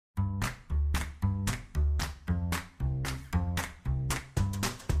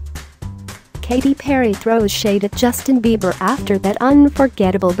Katy Perry throws shade at Justin Bieber after that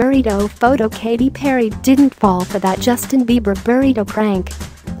unforgettable burrito photo. Katy Perry didn't fall for that Justin Bieber burrito prank.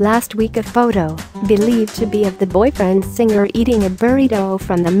 Last week a photo, believed to be of the boyfriend singer eating a burrito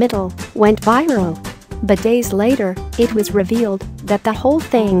from the middle, went viral. But days later, it was revealed that the whole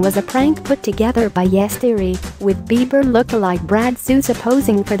thing was a prank put together by JustiKaty, with Bieber lookalike Brad Sousa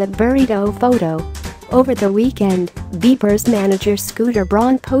posing for the burrito photo. Over the weekend, Bieber's manager Scooter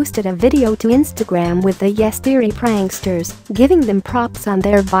Braun posted a video to Instagram with the JustiKaty pranksters, giving them props on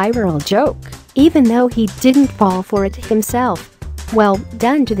their viral joke, even though he didn't fall for it himself. Well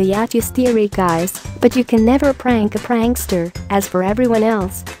done to the JustiKaty guys, but you can never prank a prankster. As for everyone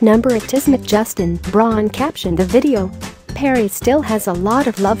else, #@tismet Justin Braun captioned the video. Perry still has a lot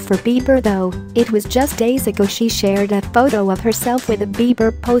of love for Bieber though. It was just days ago she shared a photo of herself with a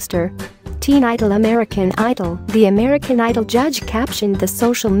Bieber poster. Teen Idol American Idol. The American Idol judge captioned the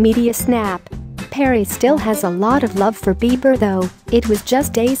social media snap. Perry still has a lot of love for Bieber though. It was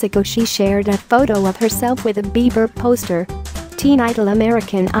just days ago she shared a photo of herself with a Bieber poster. Teen Idol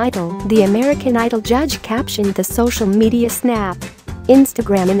American Idol. The American Idol judge captioned the social media snap.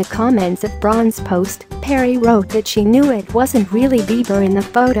 Instagram. In the comments of Braun's post, Perry wrote that she knew it wasn't really Bieber in the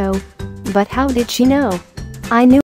photo. But how did she know? "I knew